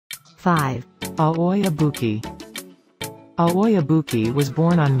5. Aoi Ibuki. Aoi Ibuki was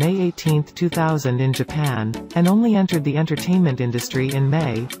born on May 18, 2000 in Japan, and only entered the entertainment industry in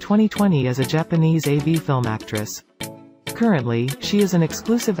May 2020 as a Japanese AV film actress. Currently, she is an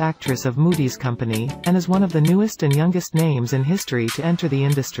exclusive actress of Moody's Company, and is one of the newest and youngest names in history to enter the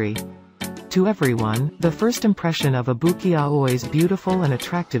industry. To everyone, the first impression of Ibuki Aoi's beautiful and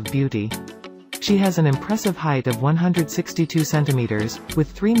attractive beauty. She has an impressive height of 162 centimeters,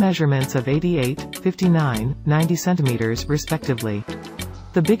 with 3 measurements of 88, 59, 90 centimeters respectively.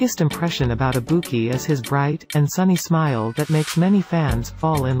 The biggest impression about Ibuki is his bright and sunny smile that makes many fans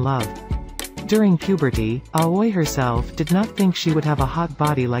fall in love. During puberty, Aoi herself did not think she would have a hot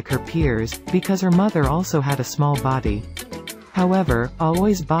body like her peers, because her mother also had a small body. However,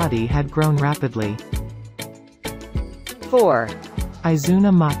 Aoi's body had grown rapidly. 4.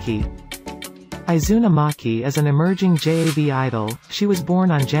 Izuna Maki. Izuna Maki is an emerging JAV idol. She was born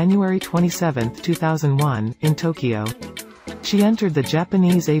on January 27, 2001, in Tokyo. She entered the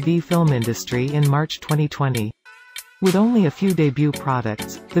Japanese AV film industry in March 2020. With only a few debut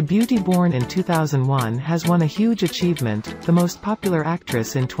products, the beauty born in 2001 has won a huge achievement, the most popular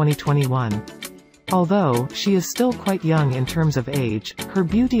actress in 2021. Although she is still quite young in terms of age, her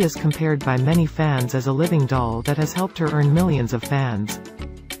beauty is compared by many fans as a living doll that has helped her earn millions of fans.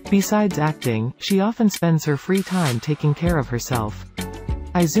 Besides acting, she often spends her free time taking care of herself.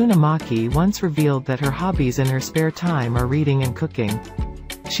 Izuna Maki once revealed that her hobbies in her spare time are reading and cooking.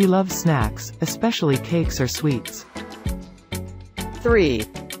 She loves snacks, especially cakes or sweets. 3.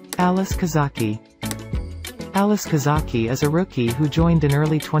 Alice Kisaki. Alice Kisaki is a rookie who joined in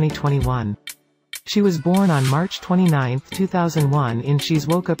early 2021. She was born on March 29, 2001 in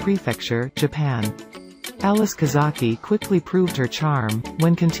Shizuoka Prefecture, Japan. Alice Kisaki quickly proved her charm,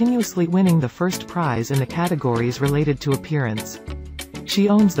 when continuously winning the first prize in the categories related to appearance. She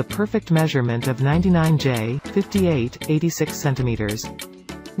owns the perfect measurement of 99J, 58, 86 centimeters.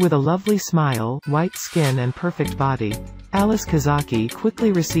 With a lovely smile, white skin and perfect body, Alice Kisaki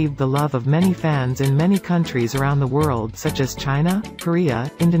quickly received the love of many fans in many countries around the world such as China,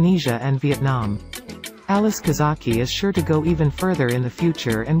 Korea, Indonesia and Vietnam. Alice Kisaki is sure to go even further in the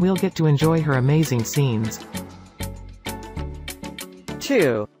future and we'll get to enjoy her amazing scenes.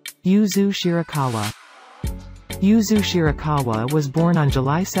 2. Yuzu Shirakawa. Yuzu Shirakawa was born on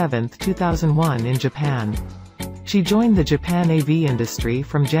July 7, 2001 in Japan. She joined the Japan AV industry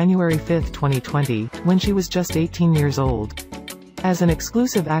from January 5, 2020, when she was just 18 years old. As an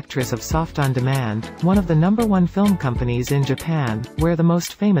exclusive actress of Soft On Demand, one of the #1 film companies in Japan, where the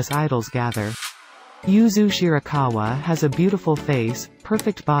most famous idols gather. Yuzu Shirakawa has a beautiful face,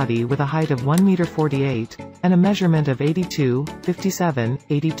 perfect body with a height of 1.48 m, and a measurement of 82, 57,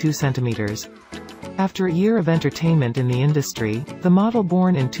 82 centimeters. After a year of entertainment in the industry, the model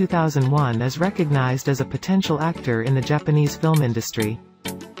born in 2001 is recognized as a potential actor in the Japanese film industry.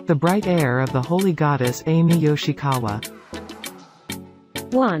 The bright air of the holy goddess Amy Yoshikawa.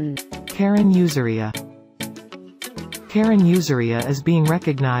 1. Karen Yuzuriha. Karen Yuzuriha is being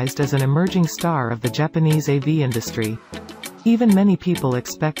recognized as an emerging star of the Japanese AV industry. Even many people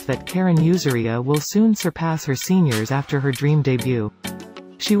expect that Karen Yuzuriha will soon surpass her seniors after her dream debut.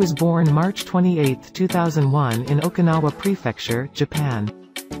 She was born March 28, 2001 in Okinawa Prefecture, Japan.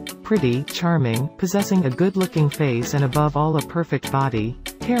 Pretty, charming, possessing a good-looking face and above all a perfect body,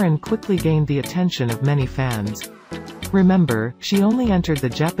 Karen quickly gained the attention of many fans. Remember, she only entered the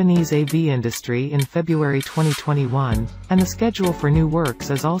Japanese AV industry in February 2021, and the schedule for new works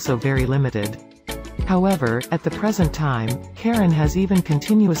is also very limited. However, at the present time, Karen has even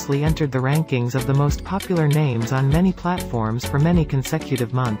continuously entered the rankings of the most popular names on many platforms for many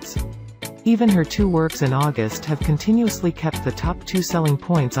consecutive months. Even her 2 works in August have continuously kept the top 2 selling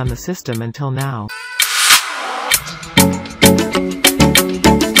points on the system until now.